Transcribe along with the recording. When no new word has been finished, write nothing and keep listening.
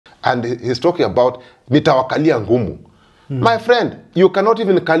And he's talking about nitawakalia ngumu. My friend, you cannot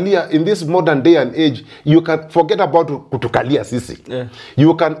even kalia in this modern day and age. You can forget about kutukalia sisi. Yeah.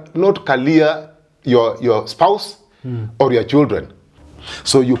 You cannot kalia your spouse or your children.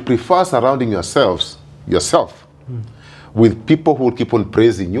 So you prefer surrounding yourself with people who will keep on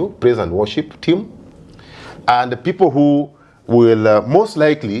praising you, praise and worship team, and the people who will most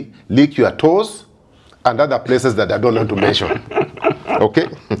likely lick your toes and other places that I don't want to mention. Okay?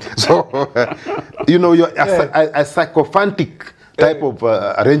 So, you know, you're a sycophantic type of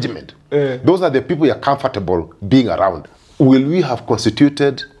arrangement. Those are the people you're comfortable being around. Will we have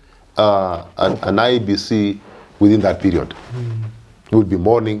constituted an IBC within that period? We'll be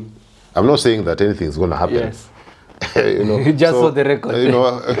mourning. I'm not saying that anything is going to happen. Yes. You know, just for the record. You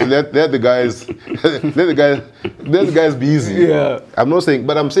know, let the guys let the guys be easy. Yeah. I'm not saying,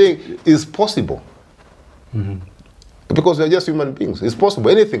 but I'm saying it's possible. Because they're just human beings. It's possible.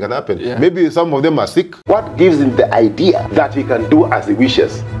 Anything can happen. Yeah. Maybe some of them are sick. What gives him the idea that he can do as he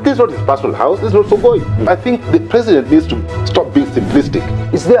wishes? This is not his personal house. This is not Sogoi. I think the president needs to stop being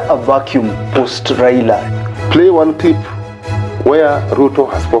simplistic. Is there a vacuum post Raila? Play one clip where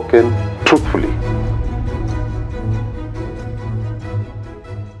Ruto has spoken truthfully.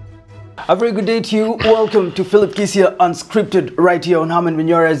 A very good day to you. Welcome to Philip Kisia Unscripted right here on Herman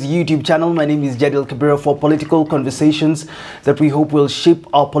Manyora's YouTube channel. My name is Jadil Kabira for political conversations that we hope will shape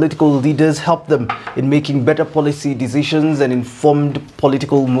our political leaders, help them in making better policy decisions and informed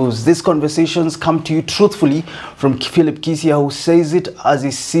political moves. These conversations come to you truthfully from Philip Kisia, who says it as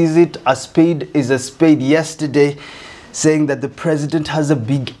he sees it. A spade is a spade. Yesterday, saying that the president has a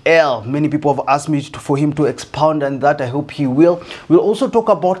big L. Many people have asked me for him to expound on that. I hope he will. We'll also talk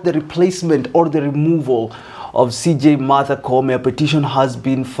about the replacement or the removal of CJ Martha Koome. A petition has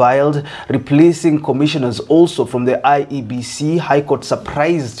been filed replacing commissioners also from the IEBC. High Court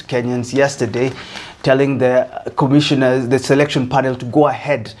surprised Kenyans yesterday, telling the commissioners, the selection panel, to go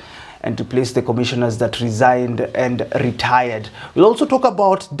ahead and to place the commissioners that resigned and retired. We'll also talk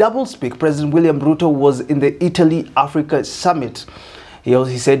about doublespeak. President William Ruto was in the Italy-Africa summit.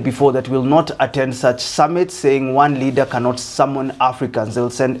 He said before that will not attend such summits, saying one leader cannot summon Africans.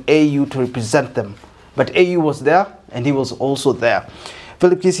 They'll send AU to represent them. But AU was there, and he was also there.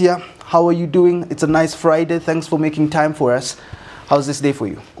 Philip Kisia, how are you doing? It's a nice Friday. Thanks for making time for us. How's this day for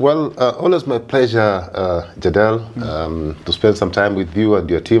you? Well, always my pleasure, Jadel, to spend some time with you and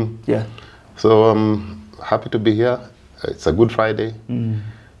your team. Yeah. So I'm happy to be here. It's a good Friday. And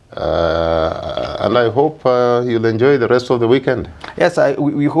I hope you'll enjoy the rest of the weekend. Yes,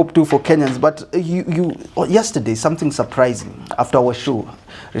 we hope to for Kenyans. But yesterday, something surprising after our show,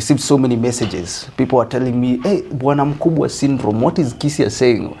 received so many messages. People are telling me, hey, Bwana Mkubwa syndrome, what is Kisia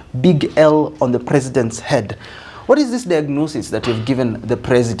saying? Big L on the president's head. What is this diagnosis that you've given the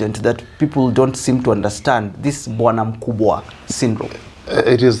president that people don't seem to understand, this Bwana Mkubwa syndrome?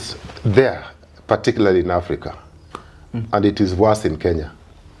 It is there, particularly in Africa, and it is worse in Kenya.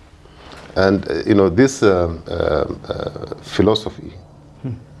 And, you know, this philosophy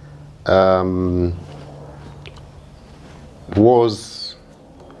was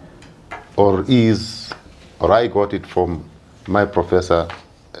or is, or I got it from my professor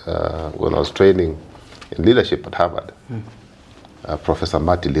when I was training in leadership at Harvard, Professor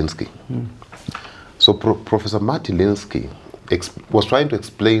Marty Linsky. So Professor Marty Linsky was trying to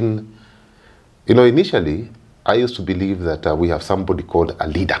explain, you know, initially I used to believe that we have somebody called a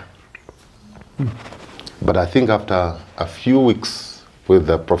leader. But I think after a few weeks with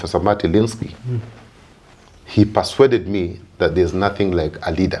Professor Marty Linsky, he persuaded me that there's nothing like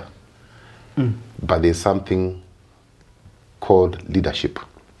a leader, but there's something called leadership.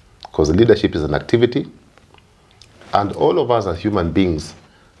 Because leadership is an activity, and all of us as human beings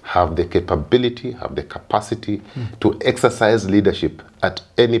have the capability, have the capacity to exercise leadership at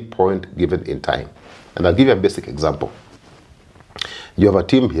any point given in time. And I'll give you a basic example. You have a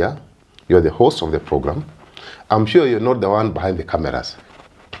team here, you're the host of the program. I'm sure you're not the one behind the cameras.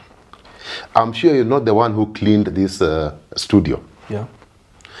 I'm sure you're not the one who cleaned this studio. Yeah.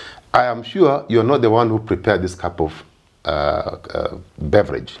 I am sure you're not the one who prepared this cup of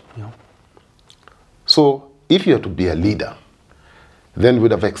beverage. Yeah. So if you're to be a leader, then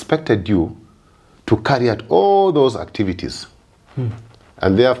we'd have expected you to carry out all those activities.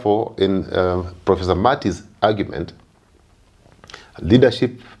 And therefore, in Professor Marty's argument,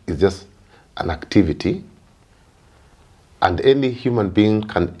 leadership is just an activity, and any human being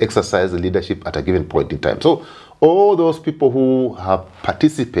can exercise leadership at a given point in time. So all those people who have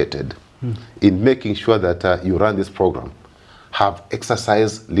participated in making sure that you run this program have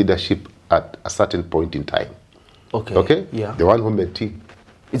exercised leadership at a certain point in time. Okay. Okay? Yeah. The one who made tea,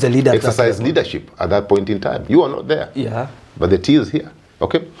 It's a leader. Exercise leadership at that point in time. You are not there. Yeah. But the T is here.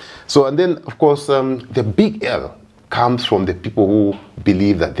 Okay? So, and then, of course, the big L comes from the people who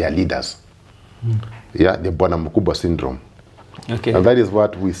believe that they are leaders. Yeah, the Bwana Mkubwa syndrome. Okay. And that is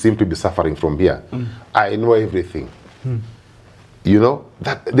what we seem to be suffering from here. I know everything. You know,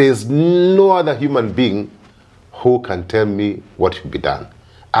 that there is no other human being who can tell me what should be done.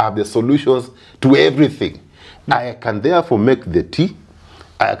 I have the solutions to everything. I can therefore make the tea.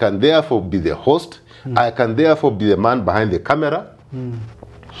 I can therefore be the host. I can therefore be the man behind the camera.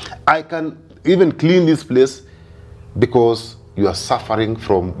 I can even clean this place because you are suffering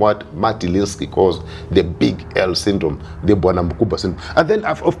from what Martin Linsky calls the big L syndrome, the Bwana Mkubwa syndrome. And then,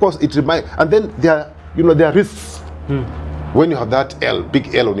 of course, it reminds, and then there are risks when you have that L,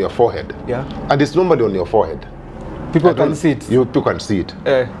 big L on your forehead. Yeah. And it's normally on your forehead. People can see it. People can see it.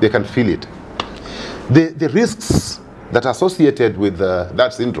 They can feel it. The risks that are associated with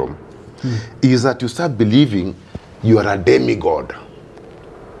that syndrome is that you start believing you are a demigod.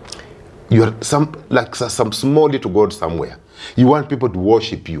 You are some small little god somewhere. You want people to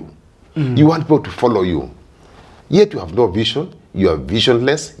worship you. You want people to follow you. Yet you have no vision. You are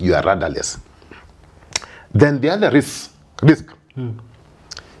visionless. You are rudderless. Then the other risk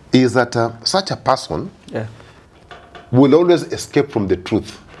is that such a person will always escape from the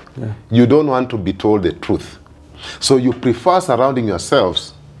truth. You don't want to be told the truth. So you prefer surrounding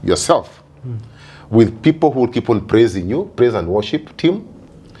yourself with people who will keep on praising you, praise and worship team,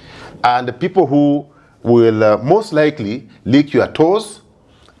 and the people who will most likely lick your toes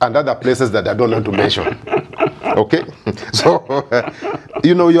and other places that I don't want to mention. Okay? So,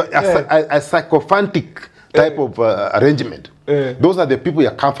 you know, you're a sycophantic type of arrangement. Those are the people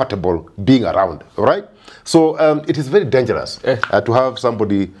you're comfortable being around, all right? So it is very dangerous to have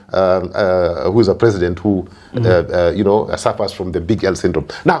somebody who is a president who, you know, suffers from the big L syndrome.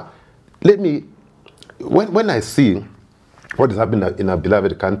 Now, let me, when I see what is happening in our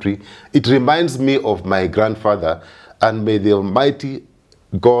beloved country, it reminds me of my grandfather, and may the Almighty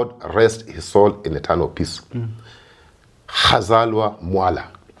God rest his soul in eternal peace. Hazalwa Mwala.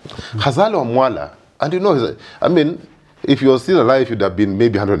 Hazalwa Mwala, and you know, I mean, if you were still alive, you'd have been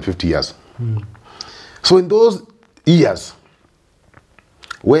maybe 150 years. So in those years,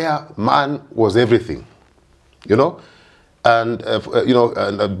 where man was everything, you know, and you know,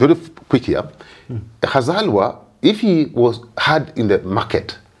 and very quick here, Hazalwa, if he had in the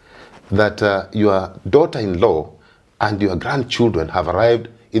market that your daughter-in-law and your grandchildren have arrived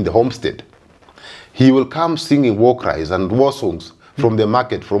in the homestead, he will come singing war cries and war songs from the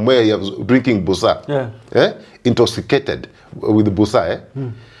market, from where he was drinking busa, intoxicated with busa.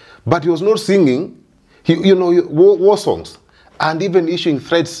 But he was not singing, you know, war songs, and even issuing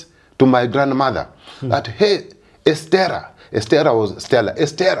threats to my grandmother that, hey, Estera was Stella,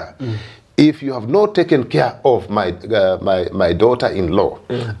 Estera, if you have not taken care of my daughter-in-law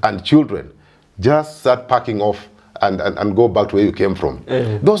and children, just start packing off and go back to where you came from.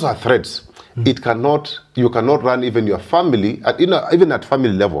 Those are threats. You cannot run even your family, even at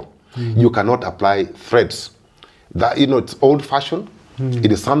family level. You cannot apply threats. That, you know, it's old-fashioned.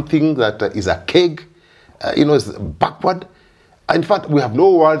 It is something that is archaic. You know, it's backward. In fact, we have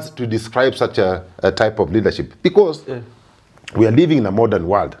no words to describe such a type of leadership, because we are living in a modern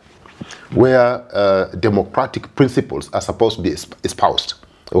world where democratic principles are supposed to be espoused.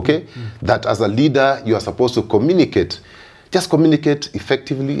 Okay? That as a leader, you are supposed to communicate. Just communicate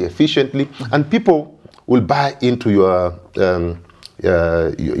effectively, efficiently, and people will buy into your,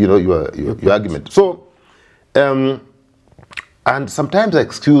 you know, your argument. So, and sometimes I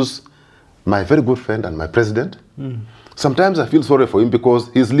excuse my very good friend and my president. Sometimes I feel sorry for him because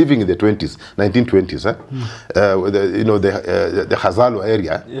he's living in the 1920s, you know, the Hazalo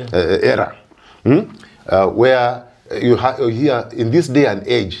era, where you hear in this day and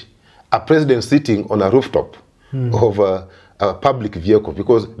age a president sitting on a rooftop of a public vehicle,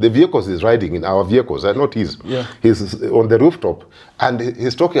 because the vehicles he's riding in our vehicles are not his. He's on the rooftop and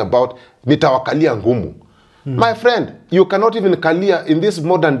he's talking about nitawakalia ngumu. My friend, you cannot even kalia in this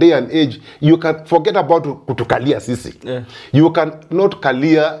modern day and age. You can forget about kutukalia sisi. You cannot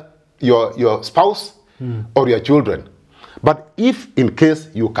kalia your spouse or your children. But if in case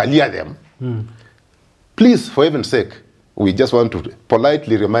you kalia them, please, for heaven's sake, we just want to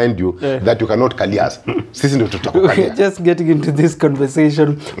politely remind you that you cannot kalia us. Sisi ndio tutakukalia. Just getting into this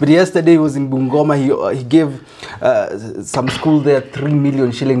conversation, but yesterday he was in Bungoma. He gave some school there 3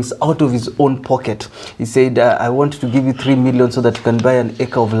 million shillings out of his own pocket. He said, I want to give you 3 million so that you can buy an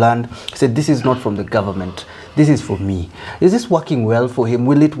acre of land. He said, this is not from the government. This is for me. Is this working well for him?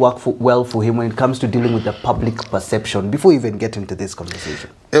 Will it work well for him when it comes to dealing with the public perception? Before we even get into this conversation.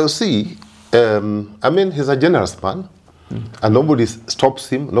 You see, I mean, he's a generous man, and nobody stops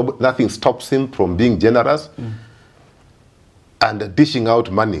him. Nothing stops him from being generous and dishing out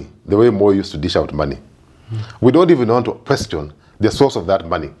money the way Mo used to dish out money. We don't even want to question the source of that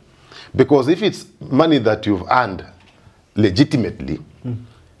money, because if it's money that you've earned legitimately,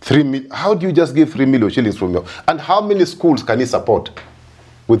 how do you just give 3 million shillings from your... And how many schools can he support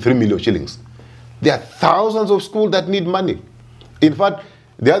with 3 million shillings? There are thousands of schools that need money. In fact,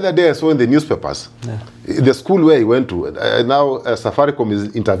 the other day I saw in the newspapers, the school where he went to, now Safaricom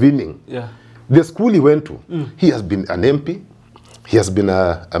is intervening. Yeah. The school he went to, he has been an MP, he has been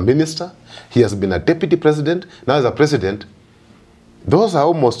a minister, he has been a deputy president, now as a president. Those are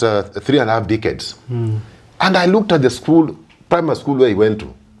almost 3.5 decades. And I looked at the school, primary school where he went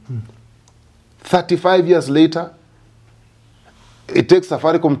to. 35 years later, it takes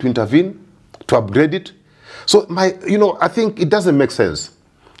Safaricom to intervene, to upgrade it. So I think it doesn't make sense.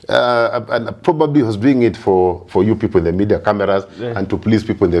 And probably was doing it for you people in the media cameras and to please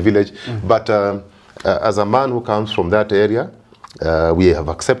people in the village. But as a man who comes from that area, we have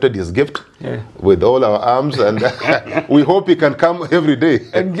accepted his gift with all our arms, and we hope he can come every day.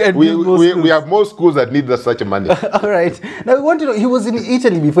 And we have more schools that need such money. All right. Now, we want to know, he was in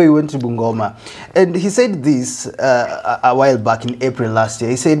Italy before he went to Bungoma, and he said this a while back in April last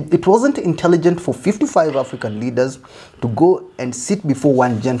year. He said it wasn't intelligent for 55 African leaders to go and sit before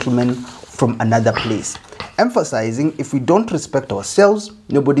one gentleman from another place, emphasizing if we don't respect ourselves,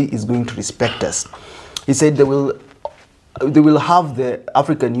 nobody is going to respect us. He said they will have the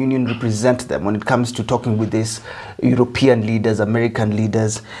African Union represent them when it comes to talking with these European leaders, American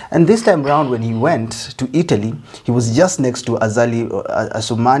leaders. And this time around when he went to Italy, he was just next to Azali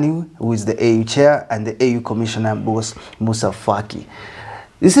Assoumani, who is the AU chair, and the AU commissioner, boss Moussa Faki.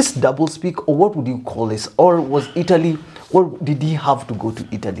 Is this doublespeak, or what would you call this? Or was Italy, or did he have to go to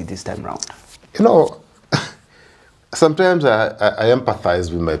Italy this time around? You know, sometimes I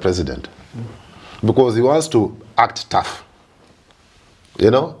empathize with my president because he wants to act tough,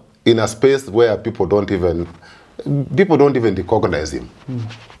 in a space where people don't even recognize him.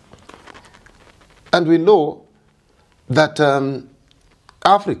 And we know that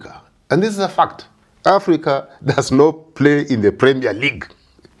Africa, and this is a fact, Africa does not play in the Premier League.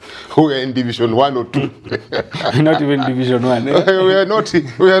 We are in Division 1 or 2. Not even Division 1. We are not.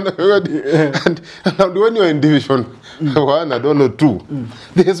 And when you are in Division 1, I don't know, 2,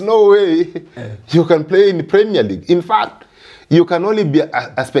 there's no way you can play in the Premier League. In fact, you can only be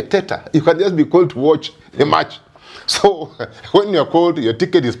a spectator. You can just be called to watch a match. So when you're called, your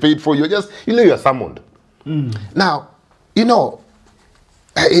ticket is paid for, you're just, you're summoned. Now,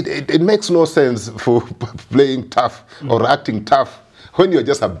 it makes no sense for playing tough or acting tough when you're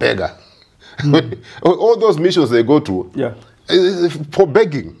just a beggar. All those missions they go to for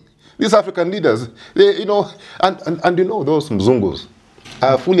begging. These African leaders, those Mzungus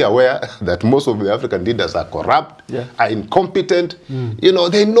are fully aware that most of the African leaders are corrupt, are incompetent.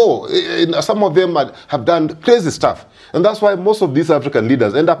 They know. Some of them have done crazy stuff. And that's why most of these African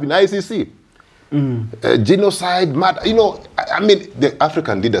leaders end up in ICC. Genocide, murder. The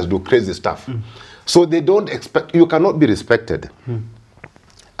African leaders do crazy stuff. So they don't expect, you cannot be respected.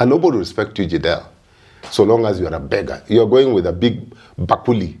 And nobody will respect you, Jidel, so long as you are a beggar. You're going with a big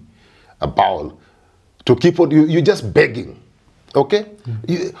bakuli, a bowl, to keep on, you're just begging, okay?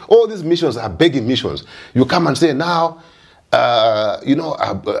 All these missions are begging missions. You come and say, now, now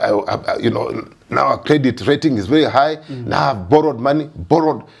our credit rating is very high, now I've borrowed money,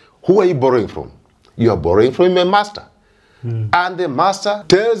 Who are you borrowing from? You are borrowing from a master. And the master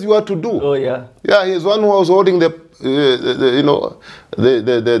tells you what to do. Oh, yeah. Yeah, he's one who was holding the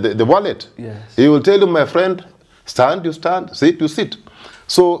wallet. Yes. He will tell you, my friend, stand, you stand, sit, you sit.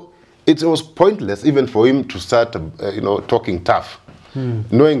 So it was pointless even for him to start, talking tough,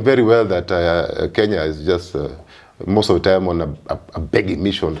 knowing very well that Kenya is just most of the time on a begging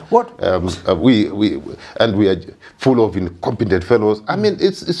mission. What? We are full of incompetent fellows. I mean,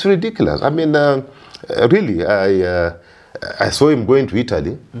 it's ridiculous. I mean, really, I saw him going to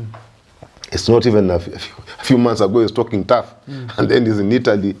Italy. It's not even a few months ago he's talking tough. And then he's in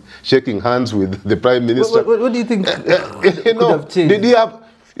Italy shaking hands with the Prime Minister. What do you think could have changed? Did he have,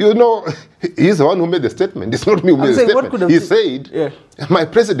 he's the one who made the statement. It's not me who made the statement. He said, my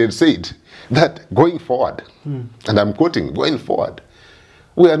president said that going forward, and I'm quoting, going forward,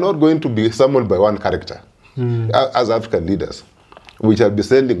 we are not going to be summoned by one character as African leaders. We shall be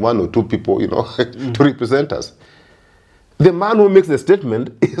sending 1 or 2 people, to represent us. The man who makes the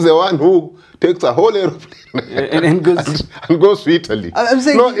statement is the one who takes a whole aeroplane and goes and goes to Italy. I'm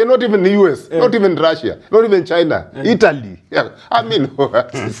saying, no, not even the US, not even Russia, not even China, Italy. Yeah. I mean,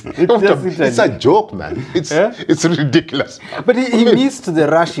 it's a joke, man. It's ridiculous. But he missed the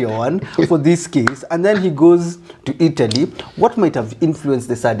Russia one for this case, and then he goes to Italy. What might have influenced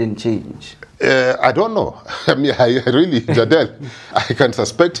the sudden change? I don't know. I mean, I really, Jadel, I can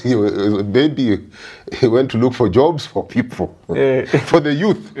suspect maybe he went to look for jobs for people, for the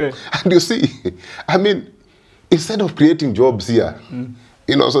youth. And you see, I mean, instead of creating jobs here,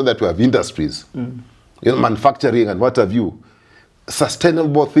 you know, so that we have industries, you know, manufacturing and what have you,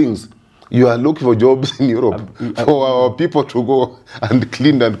 sustainable things, you are looking for jobs in Europe for our people to go and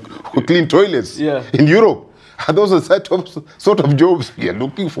clean toilets in Europe. And those are the sort of jobs we are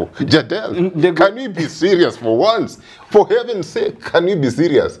looking for. Jadel, can we be serious for once? For heaven's sake, can we be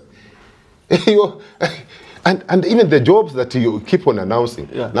serious? And even the jobs that you keep on announcing.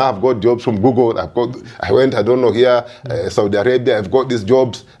 Now I've got jobs from Google. I went, I don't know, here, Saudi Arabia. I've got these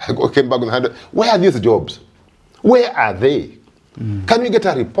jobs. Came back on 100. Where are these jobs? Where are they? Can we get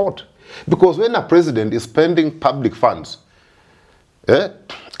a report? Because when a president is spending public funds,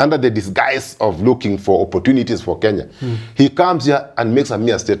 under the disguise of looking for opportunities for Kenya, he comes here and makes a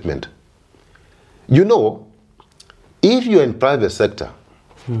mere statement. You know, if you're in private sector,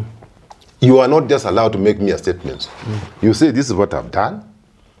 you are not just allowed to make mere statements. You say, this is what I've done,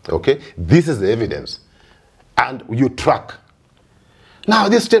 okay? This is the evidence. And you track. Now,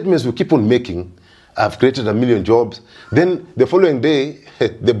 these statements we keep on making, I've created 1 million jobs. Then the following day,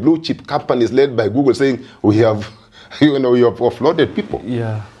 the blue chip companies led by Google saying, we have offloaded people.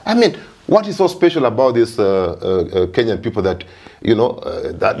 I mean, what is so special about these Kenyan people that, you know,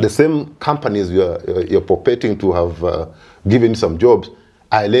 that the same companies you're purporting to have given some jobs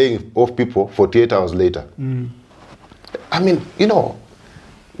are laying off people 48 hours later? I mean, you know,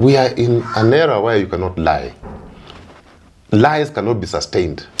 we are in an era where you cannot lie. Lies cannot be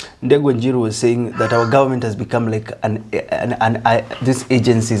sustained. Ndegwa Njiru was saying that our government has become like these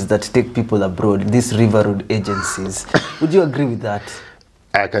agencies that take people abroad, these river road agencies. Would you agree with that?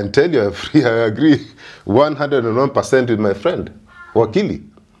 I can tell you, I agree 101% with my friend, Wakili.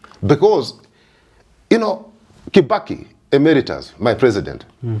 Because, you know, Kibaki, emeritus, my president,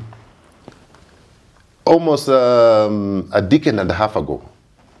 almost a decade and a half ago,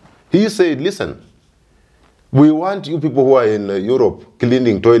 he said, listen, we want you people who are in Europe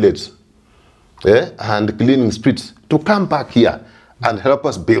cleaning toilets and cleaning streets to come back here and help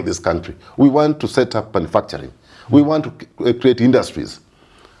us build this country. We want to set up manufacturing. We want to create industries.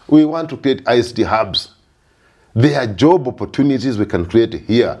 We want to create ICT hubs. There are job opportunities we can create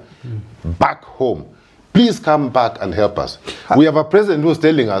here, back home. Please come back and help us. We have a president who's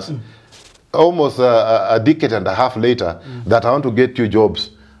telling us almost a decade and a half later that I want to get you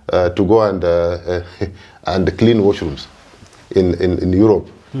jobs to go and clean washrooms in Europe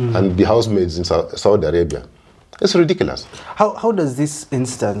and be housemaids in Saudi Arabia. It's ridiculous. How does this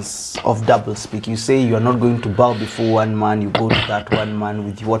instance of double speak? You say you are not going to bow before one man, you go to that one man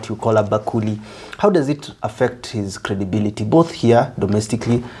with what you call a bakuli. How does it affect his credibility, both here,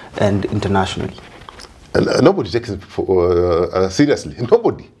 domestically, and internationally? Nobody takes it seriously.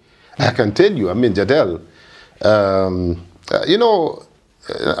 Nobody. I can tell you. I mean, Jadel, you know,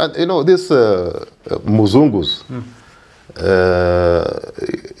 this Muzungus,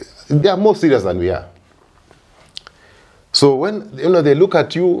 they are more serious than we are. So when they look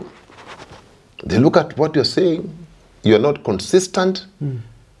at you, they look at what you're saying, you're not consistent.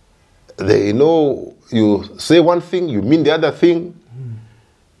 They know you say one thing, you mean the other thing.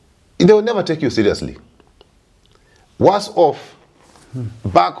 They will never take you seriously. Worse off,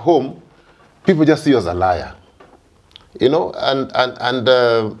 back home, people just see you as a liar. You know, and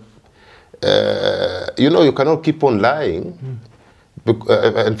you know, you cannot keep on lying.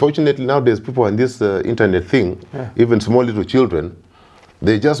 Unfortunately, nowadays, people on this internet thing, even small little children,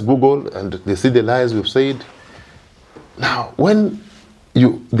 they just Google and they see the lies we've said. Now, when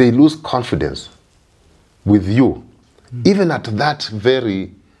they lose confidence with you, even at that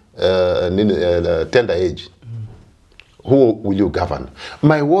very tender age, who will you govern?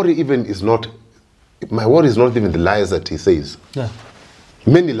 My worry is not even the lies that he says.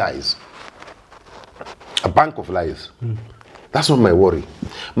 Many lies. A bank of lies. That's not my worry.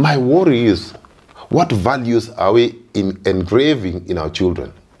 My worry is, what values are we engraving in our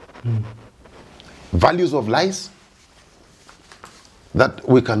children? Values of lies? That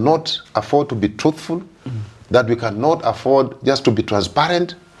we cannot afford to be truthful? That we cannot afford just to be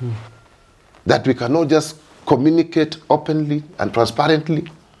transparent? That we cannot just communicate openly and transparently?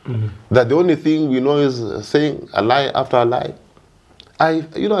 that the only thing we know is saying a lie after a lie. I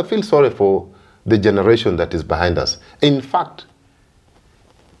feel sorry for the generation that is behind us. In fact,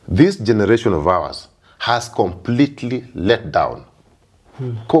 this generation of ours has completely let down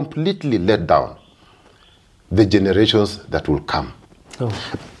the generations that will come.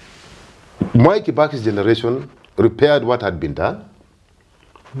 Mwai Kibaki's generation repaired what had been done.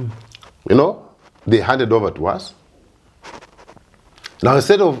 They handed over to us. Now,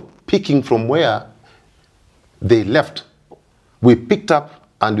 instead of picking from where they left, we picked up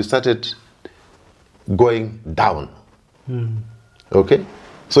and we started going down. Okay?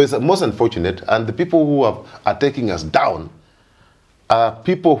 So it's most unfortunate, and the people who are taking us down are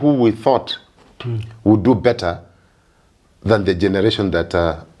people who we thought would do better than the generation that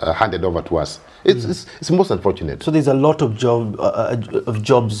handed over to us. It's most unfortunate. So there's a lot of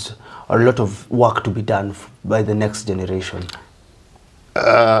jobs, or a lot of work to be done by the next generation.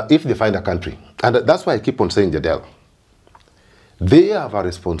 If they find a country. And that's why I keep on saying, Jadel, they have a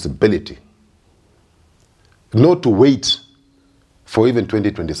responsibility not to wait for even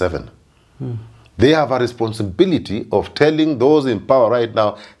 2027. They have a responsibility of telling those in power right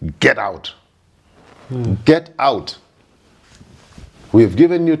now, get out. Get out. We've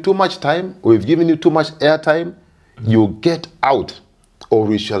given you too much time. We've given you too much airtime. You get out, or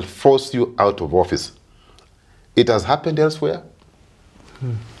we shall force you out of office. It has happened elsewhere.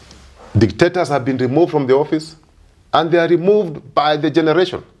 Dictators have been removed from the office, and they are removed by the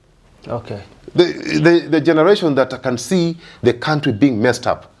generation. Okay. The generation that can see the country being messed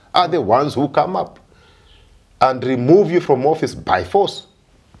up are the ones who come up and remove you from office by force.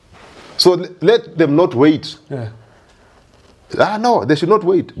 So let them not wait. No, they should not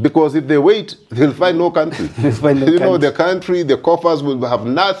wait, because if they wait, they'll find no country. The country, the coffers will have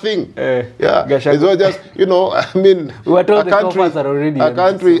nothing. It's not just, I mean, a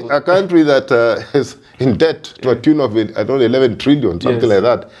country that is in debt to a tune of, I don't know, 11 trillion, something like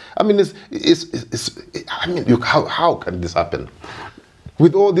that. I mean, how can this happen?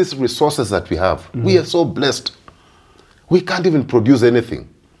 With all these resources that we have, we are so blessed. We can't even produce anything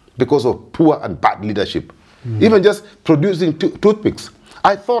because of poor and bad leadership. Even just producing toothpicks.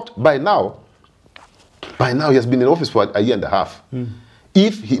 I thought by now he has been in office for a year and a half.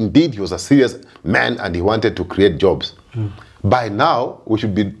 If indeed he was a serious man and he wanted to create jobs, by now we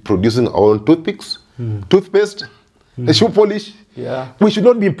should be producing our own toothpicks, toothpaste, shoe polish. We should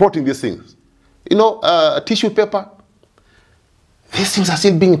not be importing these things. Tissue paper. These things are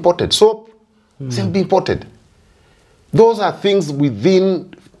still being imported. Soap, still being imported. Those are things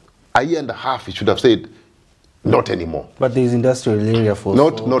within a year and a half he should have said, not anymore. But there is industrial area for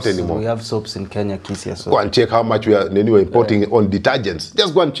soaps. Not anymore. We have soaps in Kenya, Kisia. So. Go and check how much we are importing on detergents.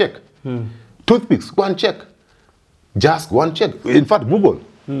 Just go and check. Toothpicks, go and check. Just go and check. In fact, Google.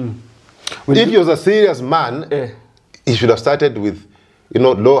 If he was a serious man, he should have started with,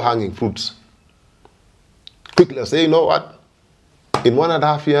 low-hanging fruits. Quickly say, you know what? In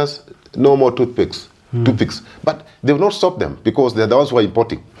 1.5 years, no more toothpicks. But they will not stop them, because they're the ones who are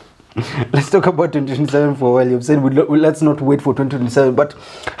importing. Let's talk about 2027 for a while. You've said let's not wait for 2027, but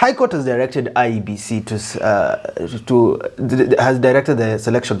High Court has directed IEBC has directed the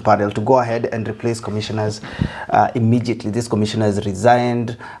selection panel to go ahead and replace commissioners immediately. These commissioners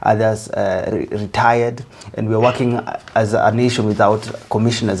resigned, others retired, and we're working as a nation without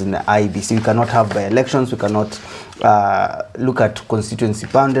commissioners in the IEBC. We cannot have by-elections, we cannot look at constituency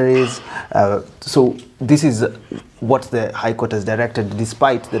boundaries. So this is what the High Court has directed,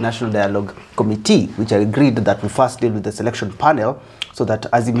 despite the National Dialogue Committee, which agreed that we first deal with the selection panel so that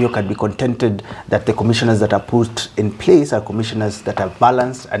Azimio can be contented that the commissioners that are put in place are commissioners that are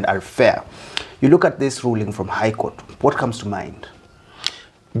balanced and are fair. You look at this ruling from High Court, what comes to mind?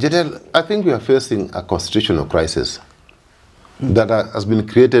 Jadel, I think we are facing a constitutional crisis that has been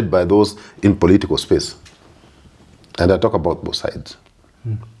created by those in political space. And I talk about both sides.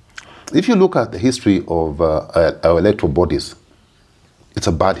 If you look at the history of our electoral bodies, it's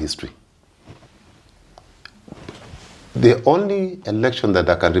a bad history. The only election that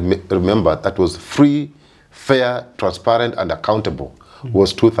I can remember that was free, fair, transparent, and accountable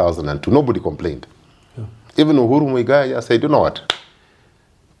was 2002. Nobody complained. Even Uhuru Muigai said, you know what?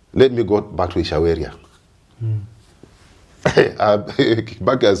 Let me go back to Ishaweria.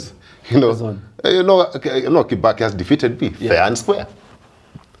 Kibaki has, Kibaki has defeated me, fair and square.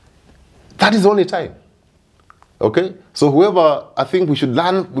 That is the only time. Okay? So whoever, I think we should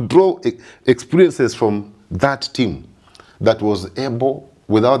draw experiences from that team that was able,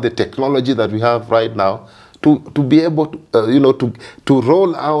 without the technology that we have right now, to be able to, to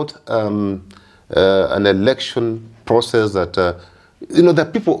roll out an election process that You know, the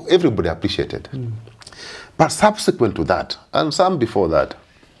people, everybody appreciated. But subsequent to that, and some before that,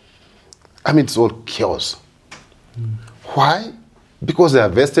 I mean, it's all chaos. Why? Because they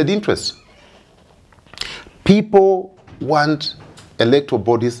have vested interests. People want electoral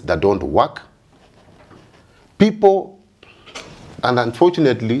bodies that don't work. People, and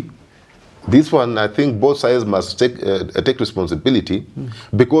unfortunately, this one, I think both sides must take responsibility,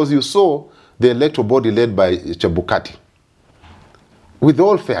 because you saw the electoral body led by Chebukati. With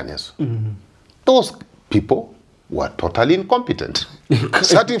all fairness, those people were totally incompetent.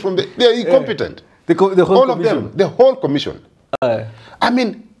 Starting from they're incompetent. The whole all commission. of them, the whole commission. I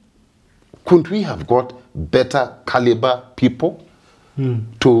mean, couldn't we have got better caliber people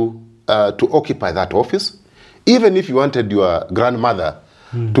to occupy that office? Even if you wanted your grandmother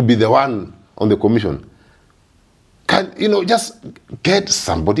to be the one on the commission, can, you know, just get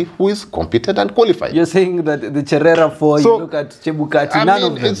somebody who is competent and qualified. You're saying that the Cherera you look at Chebukati, none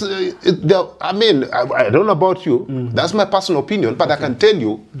of them. I mean, I don't know about you. That's my personal opinion, but I can tell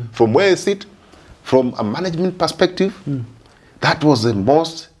you from where I sit, from a management perspective, that was the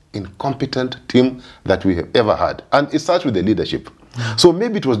most incompetent team that we have ever had. And it starts with the leadership. So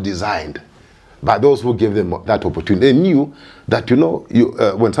maybe it was designed by those who gave them that opportunity. They knew that, you know,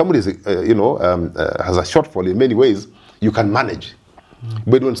 when somebody is, has a shortfall in many ways, you can manage.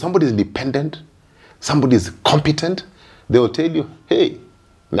 But when somebody is independent, somebody is competent, they will tell you, hey,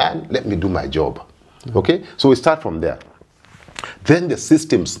 man, let me do my job. Okay? So we start from there. Then the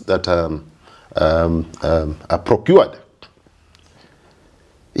systems that are procured.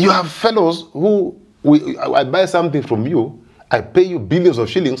 You have fellows who, I buy something from you, I pay you billions of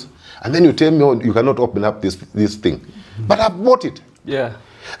shillings, and then you tell me, oh, you cannot open up this thing. But I bought it. Yeah.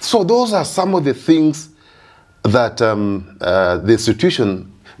 So those are some of the things that the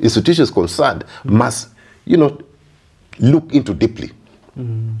institutions concerned must, you know, look into deeply.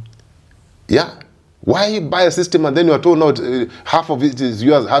 Yeah. Why you buy a system and then you are told, no, half of it is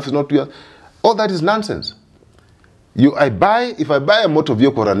yours, half is not yours? All that is nonsense. If I buy a motor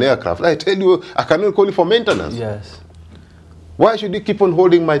vehicle or an aircraft, I tell you, I cannot call it for maintenance. Yes. Why should you keep on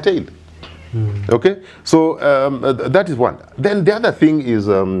holding my tail? Okay? So that is one. Then the other thing is,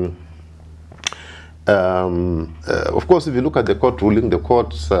 of course, if you look at the court ruling, the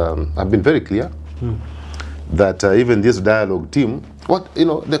courts have been very clear that even this dialogue team,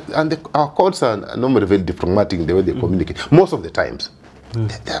 our courts are normally very diplomatic in the way they communicate. Most of the times,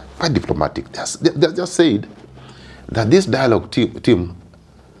 they're quite diplomatic. They just said that this dialogue team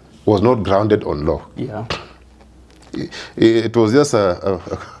was not grounded on law. Yeah. It was just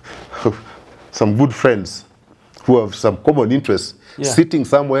some good friends who have some common interests, sitting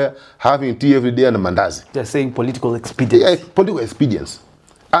somewhere, having tea every day and a mandazi. They're saying political expedience. Yeah, political expedience.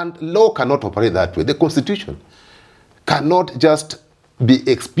 And law cannot operate that way. The Constitution cannot just be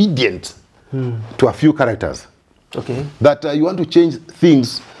expedient to a few characters. Okay. That you want to change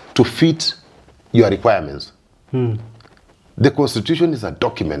things to fit your requirements. The Constitution is a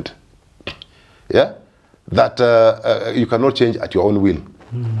document. Yeah? That you cannot change at your own will.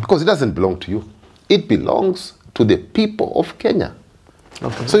 Because it doesn't belong to you. It belongs to the people of Kenya.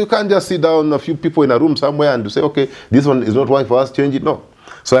 Okay. So you can't just sit down a few people in a room somewhere and say, okay, this one is not right for us, change it. No.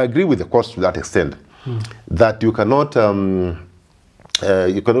 So I agree with the courts to that extent. That you cannot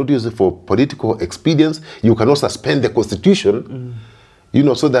use it for political expedience. You cannot suspend the Constitution,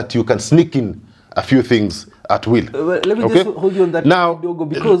 so that you can sneak in a few things at will. Let me just hold you on that now,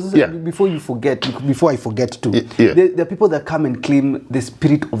 because before I forget to, there are people that come and claim the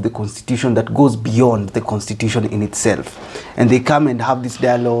spirit of the Constitution that goes beyond the Constitution in itself, and they come and have this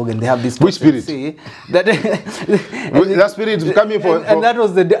dialogue and they have this. Which spirit? Say that that spirit is coming from, and that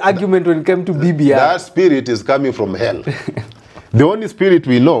was the argument when it came to BBI. That spirit is coming from hell. The only spirit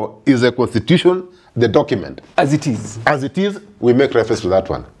we know is the Constitution, the document. As it is. As it is, we make reference to that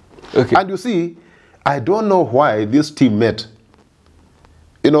one. Okay. And you see, I don't know why this team met.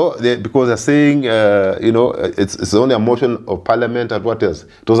 Because they're saying, it's only a motion of parliament and what else?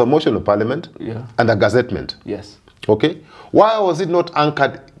 It was a motion of parliament and a gazettement. Yes. Okay? Why was it not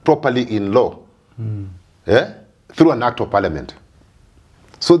anchored properly in law? Through an act of parliament?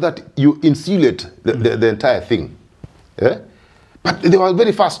 So that you insulate the entire thing. But they were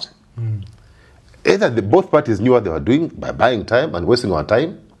very fast. Either both parties knew what they were doing by buying time and wasting our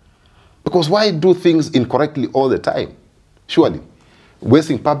time. Because why do things incorrectly all the time? Surely.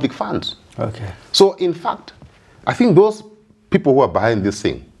 Wasting public funds. Okay. So, in fact, I think those people who are behind this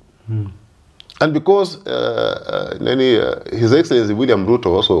thing, and because His Excellency William Ruto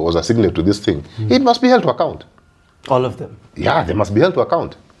also was a signatory to this thing, it must be held to account. All of them? Yeah, they must be held to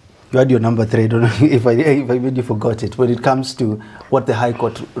account. You had your number 3. I don't know if I made you forgot it when it comes to what the High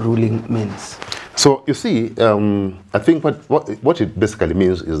Court ruling means. So you see, I think what it basically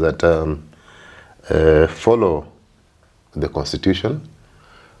means is that follow the Constitution,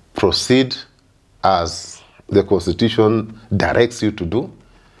 proceed as the Constitution directs you to do.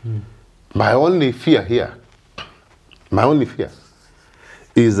 My only fear here,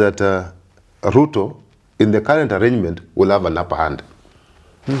 is that Ruto, in the current arrangement, will have an upper hand.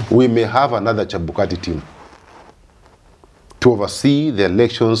 We may have another Chabukati team to oversee the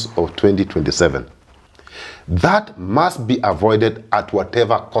elections of 2027. That must be avoided at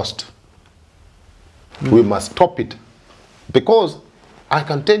whatever cost. We must stop it. Because I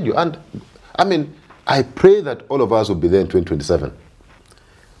can tell you, and I mean, I pray that all of us will be there in 2027.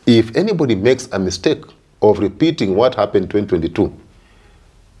 If anybody makes a mistake of repeating what happened in 2022,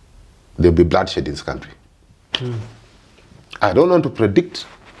 there will be bloodshed in this country. I don't want to predict,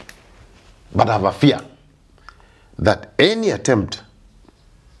 but I have a fear that any attempt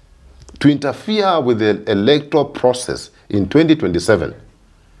to interfere with the electoral process in 2027,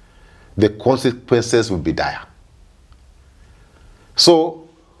 the consequences will be dire. So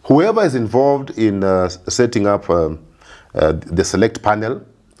whoever is involved in setting up the select panel,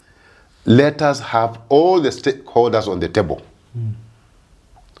 let us have all the stakeholders on the table.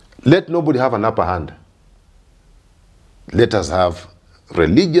 Let nobody have an upper hand. Let us have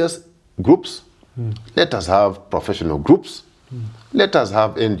religious groups. Let us have professional groups. Let us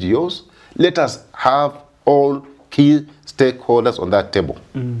have NGOs. Let us have all key stakeholders on that table.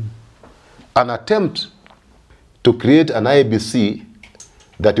 An attempt to create an IBC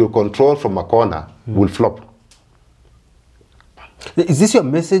that will control from a corner will flop. Is this your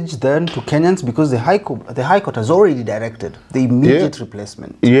message then to Kenyans? Because the High Court has already directed the immediate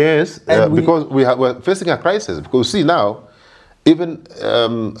replacement. Yes, because we're facing a crisis. Because see now, even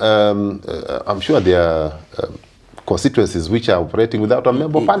I'm sure there are constituencies which are operating without a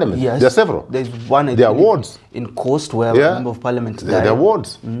member of parliament. Yes. There are several. There's one there are wards in Coast where a member of parliament died. There are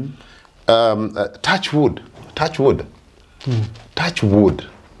wards. Touch wood. Touch wood. Touch wood.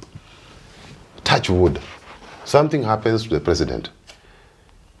 Touch wood. Something happens to the president.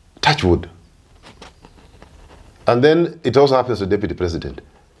 Touch wood. And then it also happens to the deputy president.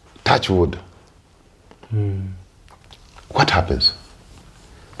 Touch wood. What happens?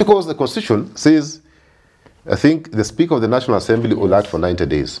 Because the Constitution says, I think the Speaker of the National Assembly will act for 90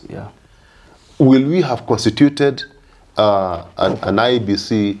 days. Yeah. Will we have constituted an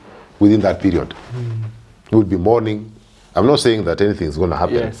IBC within that period? We'll be mourning. I'm not saying that anything is going to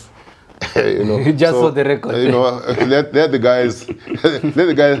happen. Yes. You know, just for the record. You know, let the guys let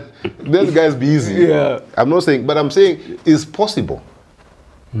the guys be easy. Yeah. I'm not saying, but I'm saying it's possible.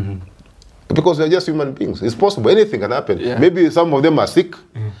 Because they're just human beings. It's possible. Anything can happen. Yeah. Maybe some of them are sick.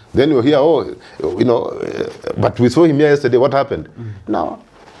 Then you hear, oh, you know, but we saw him here yesterday. What happened? No,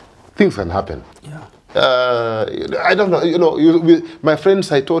 things can happen. Yeah. I don't know. You know, my friend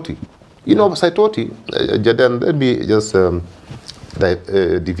Saitoti. You know, Saitoti. Jadan, let me just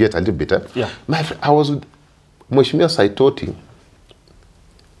deviate a little bit. Yeah. My friend, I was with Mheshimiwa Saitoti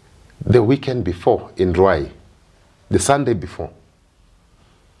the weekend before in Ruai, the Sunday before.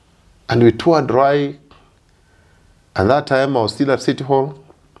 And we toured Ruai, and that time I was still at City Hall,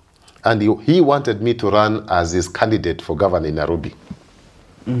 and he wanted me to run as his candidate for governor in Nairobi,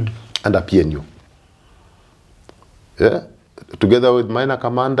 under PNU. Yeah? Together with minor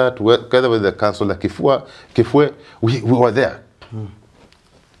commander, together with the councillor Kifue, we were there.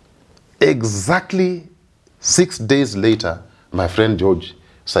 Exactly 6 days later, my friend George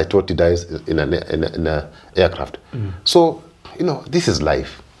Saitoti dies in an aircraft. So, you know, this is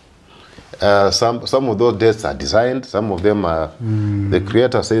life. Some of those deaths are designed. Some of them are, the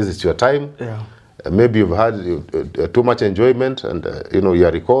creator says it's your time. Yeah. Maybe you've had too much enjoyment and, you know, you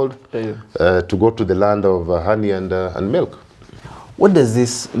are recalled to go to the land of honey and milk. What does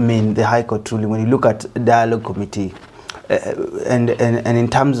this mean, the High Court ruling, when you look at dialogue committee and in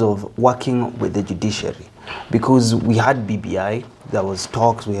terms of working with the judiciary? Because we had BBI, there was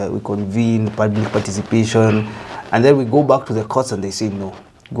talks, we convened public participation, and then we go back to the courts and they say no,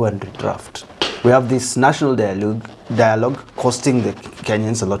 go and redraft. We have this national dialogue costing the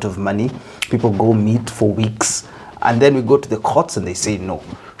Kenyans a lot of money. People go meet for weeks, and then we go to the courts and they say no.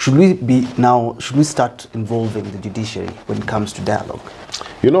 Should we start involving the judiciary when it comes to dialogue?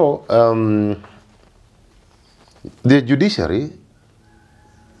 You know, the judiciary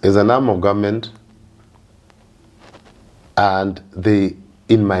is an arm of government, and they,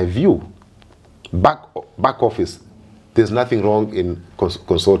 in my view, back office, there's nothing wrong in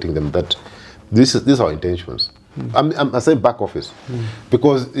consulting them. That these are our intentions. I'm saying back office.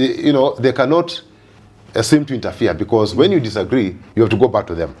 Because, you know, they cannot seem to interfere, because when you disagree, you have to go back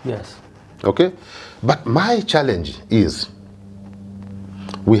to them. Yes. Okay? But my challenge is,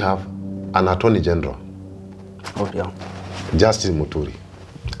 we have an Attorney General, Justice Muturi,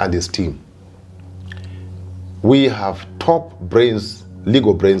 and his team. We have top brains,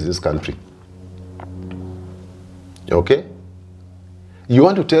 legal brains in this country. Okay? You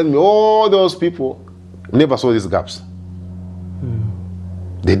want to tell me all those people never saw these gaps?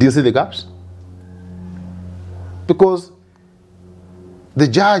 They didn't see the gaps? Because the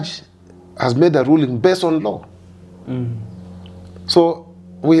judge has made a ruling based on law. So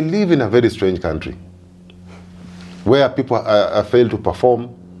we live in a very strange country where people are failed to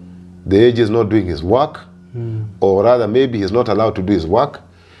perform. The AG is not doing his work, or rather maybe he's not allowed to do his work.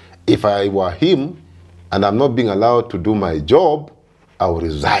 If I were him and I'm not being allowed to do my job, I will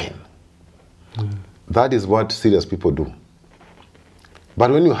resign. That is what serious people do.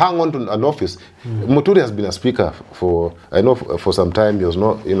 But when you hang on to an office, Muturi has been a speaker for, I know for some time. He was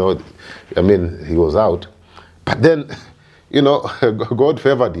not, you know, I mean, he was out. But then, you know, God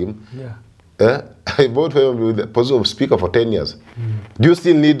favored him. God favored him with the position of speaker for 10 years. Do you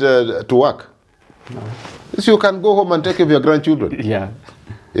still need to work? No. So you can go home and take care of your grandchildren.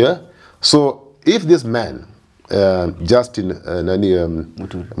 Yeah? So if this man, Justin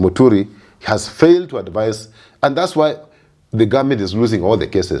Muturi, has failed to advise, and that's why the government is losing all the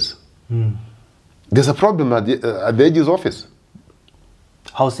cases. There's a problem at the AG's office.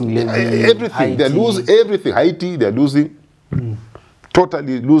 Housing levy, everything. They lose everything. Haiti, they're losing.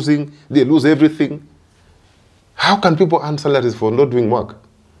 Totally losing. They lose everything. How can people earn salaries for not doing work?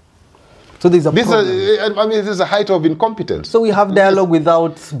 So there's a problem. I mean, this is a height of incompetence. So we have dialogue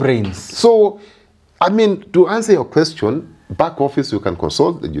without brains. So, I mean, to answer your question, back office, you can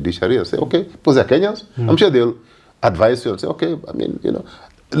consult the judiciary and say, okay, because they're Kenyans. I'm sure they'll advise you and say, okay, I mean, you know,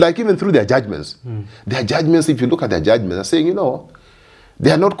 like even through their judgments. Their judgments, if you look at their judgments, they're saying, you know,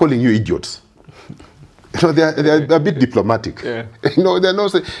 they are not calling you idiots. You know, they're a bit diplomatic. You know, they're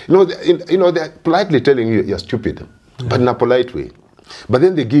not saying, you know, they're politely telling you you're stupid, but in a polite way. But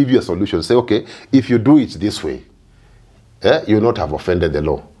then they give you a solution. Say, okay, if you do it this way, you will not have offended the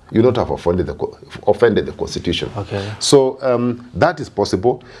law. You will not have offended the Constitution. Okay. So that is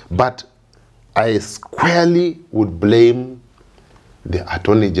possible, but I squarely would blame the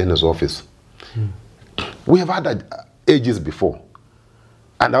Attorney General's office. We have had AGs before.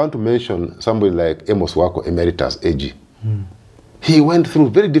 And I want to mention somebody like Amos Wako, Emeritus AG. He went through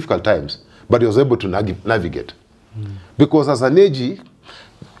very difficult times, but he was able to navigate. Because as an AG,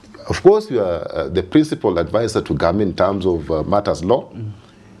 of course, you are the principal advisor to government in terms of matters law,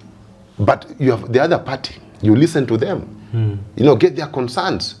 but you have the other party. You listen to them, you know, get their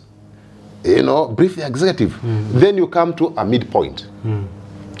concerns, you know, brief the executive. Then you come to a midpoint.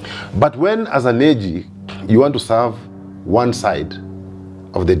 But when, as an AG, you want to serve one side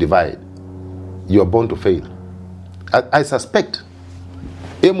of the divide, you are bound to fail. I suspect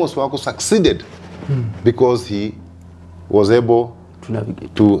Amos Wako succeeded because he was able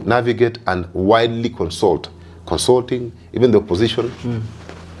to navigate and widely consulting even the opposition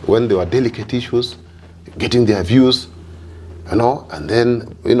when there were delicate issues, getting their views, you know, and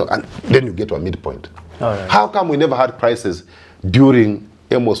then, you know, and then you get to a midpoint. How come we never had crisis during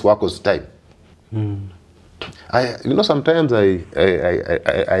Amos Wako's time? You know, sometimes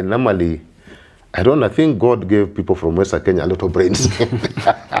I normally, I think God gave people from Western Kenya a lot of brains. They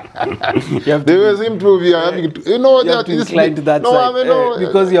seem to be having, you know, you have to incline to that side. I mean, no,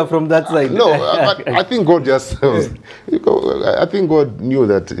 because you're from that side. No, but I think God just, I think God knew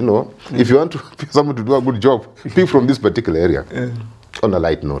that, you know, if you want someone to do a good job, pick from this particular area. On a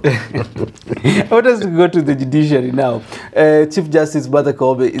light note. I want us to go to the judiciary now. Chief Justice Martha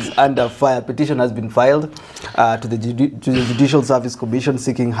Koome is under fire. Petition has been filed to the Judicial Service Commission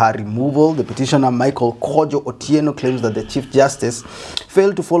seeking her removal. The petitioner, Michael Kojo Otieno, claims that the Chief Justice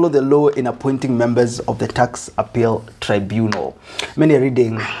failed to follow the law in appointing members of the Tax Appeal Tribunal. Many are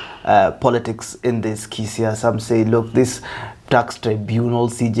reading politics in this, Kisia. Some say, look, this tax tribunal,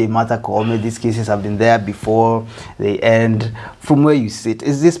 CJ, Martha Koome, these cases have been there before they end. From where you sit,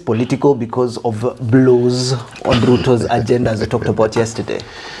 is this political because of blows on Ruto's agenda as we talked about yesterday?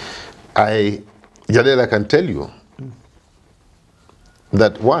 Jadel, I can tell you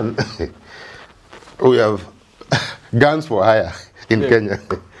that one, we have guns for hire in Kenya.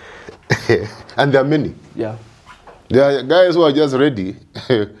 And there are many. There are guys who are just ready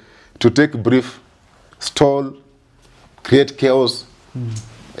to take brief, stall, create chaos,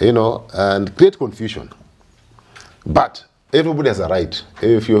 you know, and create confusion. But everybody has a right.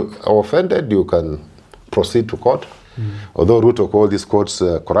 If you are offended, you can proceed to court. Although Ruto called these courts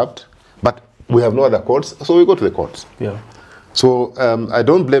corrupt, but we have no other courts, so we go to the courts. Yeah. So I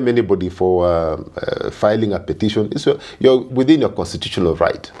don't blame anybody for filing a petition. You're within your constitutional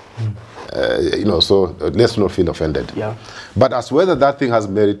right. You know, so let's not feel offended. Yeah. But as whether that thing has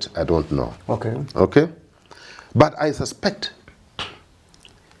merit, I don't know. Okay. Okay? But I suspect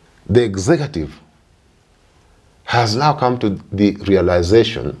the executive has now come to the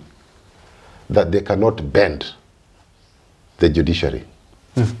realization that they cannot bend the judiciary.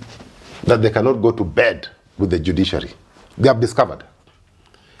 That they cannot go to bed with the judiciary. They have discovered.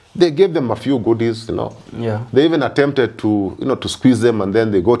 They gave them a few goodies, you know. Yeah. They even attempted to, you know, to squeeze them, and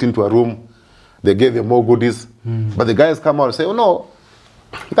then they got into a room. They gave them more goodies. But the guys come out and say, oh no,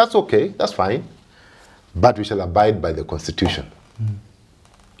 that's okay, that's fine. But we shall abide by the Constitution.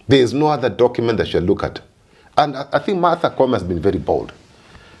 There is no other document that shall look at. And I think Martha Koome has been very bold.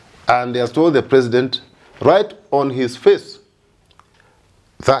 And he has told the president right on his face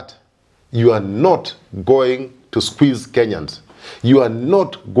that you are not going to squeeze Kenyans. You are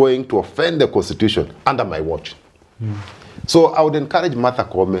not going to offend the Constitution under my watch. So I would encourage Martha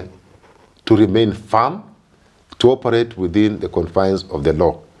Koome to remain firm, to operate within the confines of the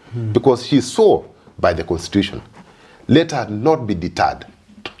law. Because she saw by the Constitution. Let her not be deterred.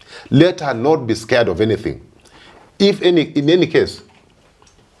 Let her not be scared of anything. In any case,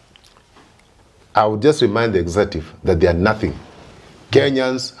 I would just remind the executive that they are nothing.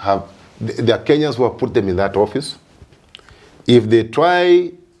 Kenyans have, there are Kenyans who have put them in that office. If they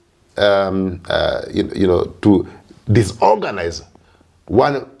try, to disorganize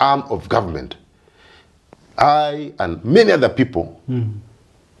one arm of government, I and many other people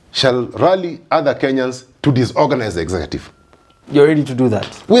shall rally other Kenyans to disorganize the executive. You're ready to do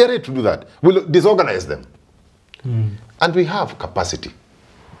that? We are ready to do that. We'll disorganize them. And we have capacity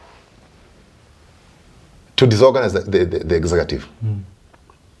to disorganize the executive.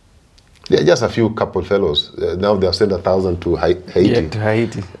 There are just a few couple fellows. Now they have sent 1,000 to Haiti. Yeah, to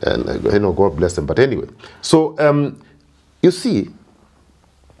Haiti. And you know, God bless them. But anyway, so you see,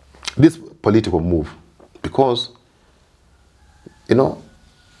 this political move, because, you know,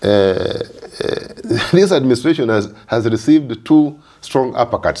 this administration has received 2 strong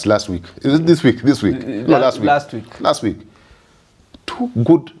uppercuts last week. This week. No, last week. Last week. 2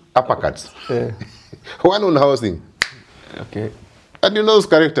 good uppercuts. One on housing. Okay. And you know those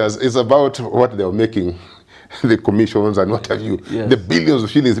characters, it's about what they're making, the commissions and what have you, the billions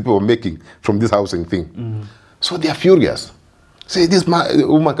of shillings people are making from this housing thing. So they are furious. Say, this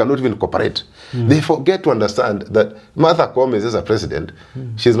woman cannot even cooperate. They forget to understand that Martha Koome is a president.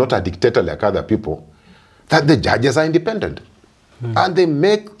 She's not a dictator like other people. That the judges are independent. And they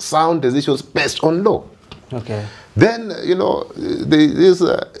make sound decisions based on law. Okay. Then, you know, this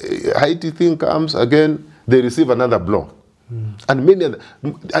Haiti thing comes again, they receive another blow. And many other,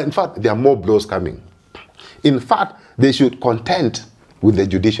 in fact, there are more blows coming. In fact, they should contend with the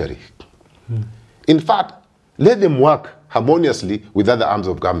judiciary. In fact, let them work harmoniously with other arms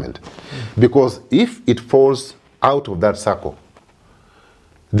of government. Because if it falls out of that circle,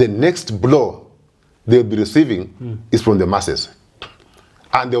 the next blow they'll be receiving is from the masses.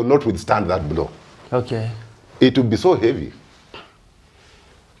 And they will not withstand that blow. Okay. It will be so heavy.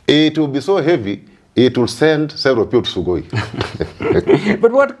 It will be so heavy, it will send several people to Sugoi.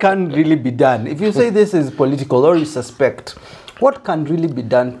 But what can really be done? If you say this is political or you suspect, what can really be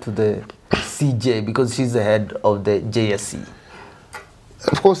done to the CJ, because she's the head of the JSC?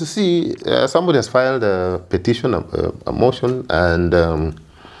 Of course, you see, somebody has filed a petition, a motion, and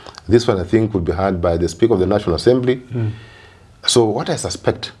this one I think would be heard by the Speaker of the National Assembly. So what I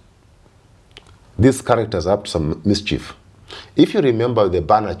suspect, these characters are up to some mischief. If you remember the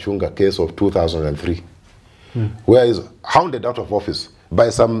Bana Chunga case of 2003, where he's hounded out of office by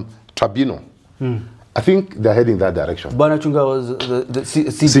some tribunal, I think they're heading that direction. Bana Chunga was the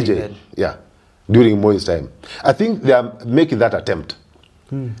CJ then. Yeah, during Moi's time. I think they are making that attempt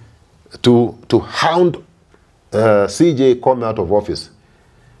to hound CJ come out of office.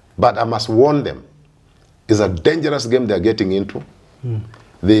 But I must warn them, it's a dangerous game they're getting into.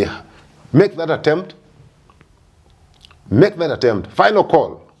 They make that attempt. Make that attempt. Final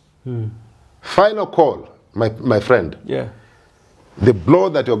call. Final call, my friend. Yeah. The blow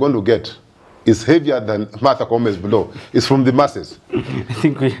that you're going to get is heavier than Martha Koome's blow. It's from the masses. I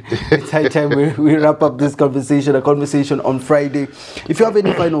think it's high time we wrap up this conversation, a conversation on Friday. If you have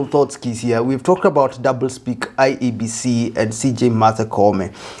any final thoughts, Kisia, we've talked about doublespeak, IEBC, and CJ Martha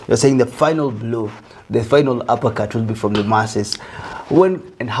Koome. You're saying the final blow, the final uppercut will be from the masses.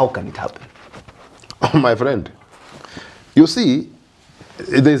 When and how can it happen? Oh, my friend, you see,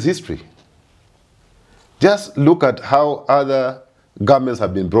 there's history. Just look at how other governments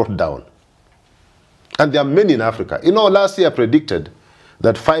have been brought down. And there are many in Africa. You know, last year I predicted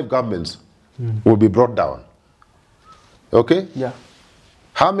that 5 governments will be brought down. Okay? Yeah.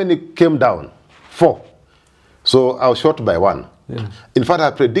 How many came down? 4. So I was short by 1. Yeah. In fact, I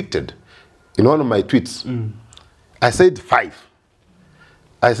predicted in one of my tweets, I said 5.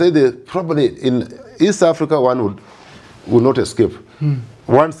 I said that probably in East Africa, one would not escape.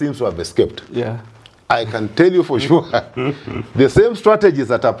 One seems to have escaped. Yeah. I can tell you for sure, the same strategies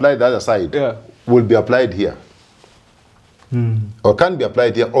that apply the other side will be applied here. Or can be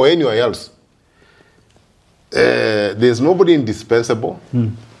applied here or anywhere else. There's nobody indispensable.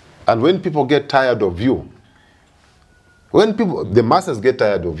 And when people get tired of you, the masses get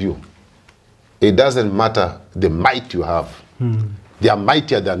tired of you, it doesn't matter the might you have. They are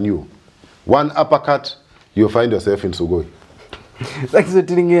mightier than you. One uppercut, you'll find yourself in Sugoi. Thanks for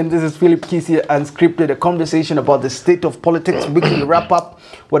tuning in. This is Philip Kisia Unscripted, a conversation about the state of politics. We can wrap up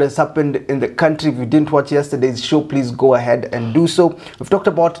what has happened in the country. If you didn't watch yesterday's show, please go ahead and do so. We've talked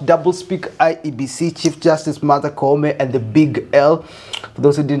about double-speak IEBC, Chief Justice Martha Koome, and the Big L. For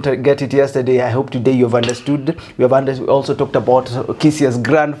those who didn't get it yesterday, I hope today you've understood. We also talked about Kisia's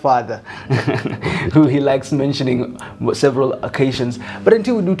grandfather, who he likes mentioning several occasions. But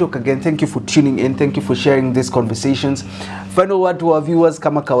until we do talk again, thank you for tuning in. Thank you for sharing these conversations. Final word to our viewers,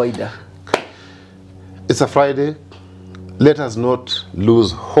 kama kawaida. It's a Friday. Let us not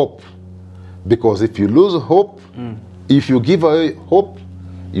lose hope. Because if you lose hope, if you give away hope,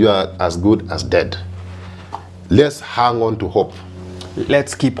 you are as good as dead. Let's hang on to hope.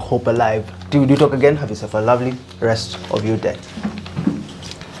 Let's keep hope alive. Till we do talk again, have yourself a lovely rest of your day.